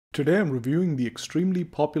Today I'm reviewing the extremely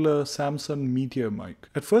popular Samson Meteor Mic.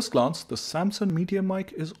 At first glance, the Samson Meteor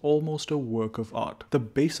Mic is almost a work of art. The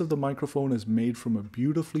base of the microphone is made from a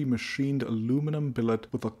beautifully machined aluminum billet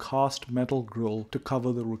with a cast metal grill to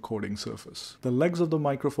cover the recording surface. The legs of the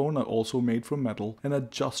microphone are also made from metal and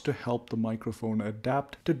adjust to help the microphone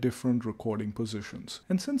adapt to different recording positions.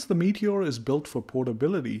 And since the Meteor is built for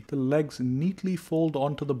portability, the legs neatly fold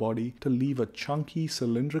onto the body to leave a chunky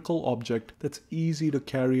cylindrical object that's easy to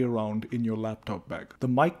carry around in your laptop bag. The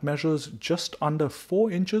mic measures just under 4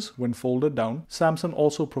 inches when folded down. Samson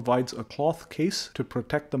also provides a cloth case to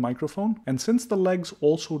protect the microphone, and since the legs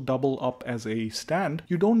also double up as a stand,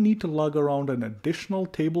 you don't need to lug around an additional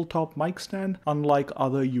tabletop mic stand unlike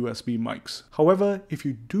other USB mics. However, if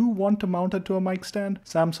you do want to mount it to a mic stand,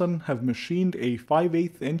 Samson have machined a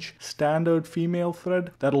 5/8 inch standard female thread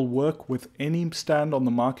that'll work with any stand on the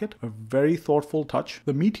market. A very thoughtful touch.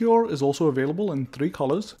 The Meteor is also available in 3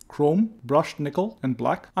 colors: chrome, brushed nickel, and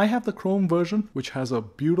black. I have the chrome version, which has a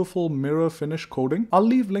beautiful mirror finish coating. I'll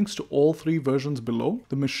leave links to all 3 versions below.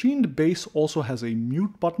 The machined base also has a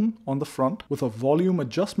mute button on the front with a volume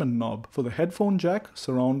adjustment knob for the headphone jack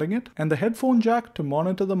surrounding it, and the headphone jack to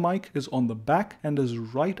monitor the mic is on the back and is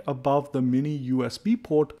right above the mini USB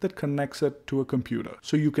port that connects it to a computer.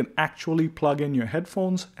 So you can actually plug in your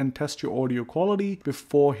headphones and test your audio quality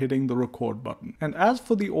before hitting the record button. And as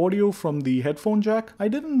for the audio from the headphone jack, I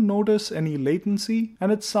didn't notice any latency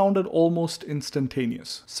and it sounded almost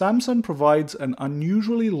instantaneous. Samson provides an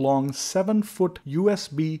unusually long 7-foot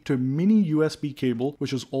USB to mini USB cable,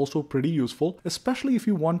 which is also pretty useful, especially if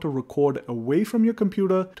you want to record away from your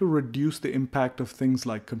computer to reduce the impact of things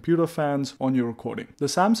like computer fans on your recording. The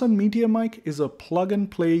Samson Meteor Mic is a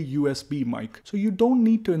plug-and-play USB mic, so you don't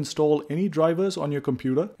need to install any drivers on your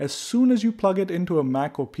computer. As soon as you plug it into a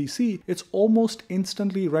Mac or PC, it's almost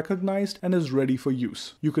instantly recognized and is ready for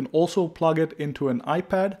use. You can also plug it into an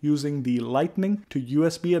iPad using the Lightning to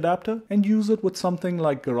USB adapter and use it with something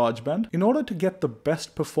like GarageBand. In order to get the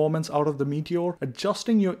best performance out of the Meteor,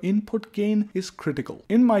 adjusting your input gain is critical.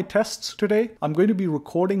 In my tests today, I'm going to be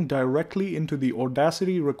recording directly into the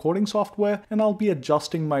Audacity recording software, and I'll be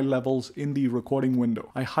adjusting my levels in the recording window.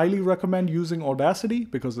 I highly recommend using Audacity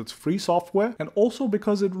because it's free software and also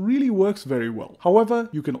because it really works very well. However,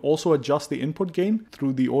 you can also adjust the input gain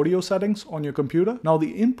through the audio settings on your computer. Now,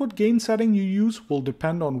 the input gain setting you use will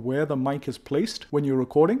depend on where the mic is placed when you're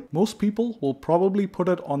recording. Most people will probably put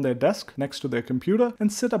it on their desk next to their computer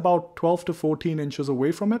and sit about 12 to 14 inches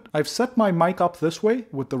away from it. I've set my mic up this way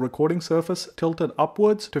with the recording surface tilted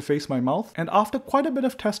upwards to face my mouth, and after quite a bit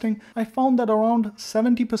of testing, I found that around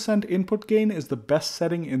 70% input gain is the best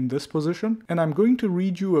setting in this position, and I'm going to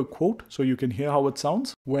read you a quote so you can hear how it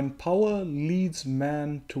sounds. "When power leads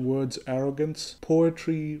man towards arrogance,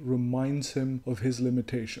 poetry reminds him of his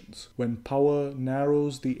limitations. When power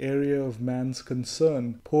narrows the area of man's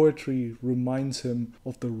concern, poetry reminds him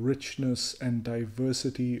of the richness and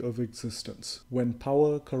diversity of existence. When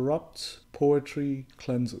power corrupts, poetry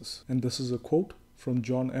cleanses." And this is a quote from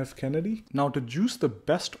John F. Kennedy. Now, to juice the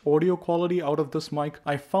best audio quality out of this mic,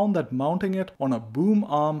 I found that mounting it on a boom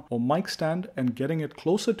arm or mic stand and getting it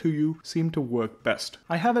closer to you seemed to work best.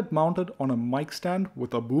 I have it mounted on a mic stand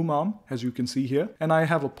with a boom arm, as you can see here, and I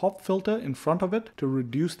have a pop filter in front of it to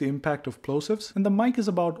reduce the impact of plosives, and the mic is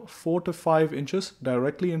about 4 to 5 inches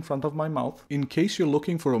directly in front of my mouth. In case you're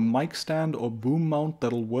looking for a mic stand or boom mount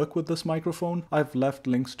that'll work with this microphone, I've left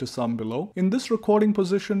links to some below. In this recording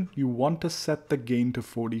position, you want to set the gain to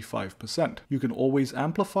 45%. You can always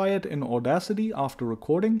amplify it in Audacity after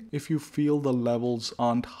recording if you feel the levels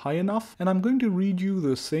aren't high enough, and I'm going to read you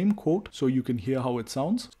the same quote so you can hear how it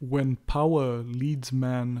sounds. "When power leads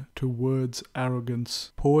man towards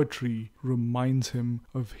arrogance, poetry reminds him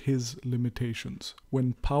of his limitations.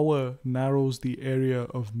 When power narrows the area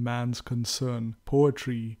of man's concern,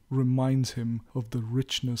 poetry reminds him of the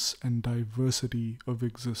richness and diversity of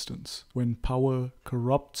existence. When power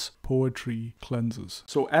corrupts, poetry cleanses."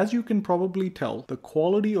 So as you can probably tell, the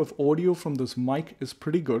quality of audio from this mic is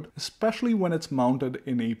pretty good, especially when it's mounted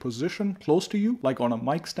in a position close to you, like on a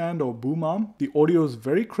mic stand or boom arm. The audio is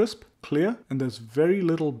very crisp, clear, and there's very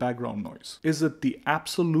little background noise. Is it the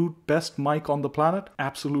absolute best mic on the planet?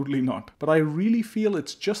 Absolutely not. But I really feel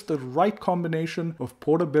it's just the right combination of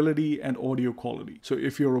portability and audio quality. So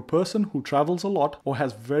if you're a person who travels a lot or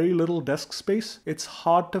has very little desk space, it's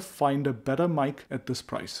hard to find a better mic at this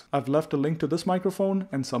price. I've left a link to this microphone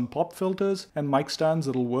and some pop filters and mic stands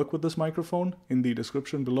that'll work with this microphone in the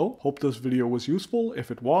description below. Hope this video was useful. If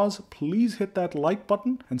it was, please hit that like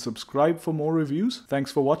button and subscribe for more reviews.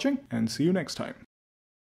 Thanks for watching, and see you next time.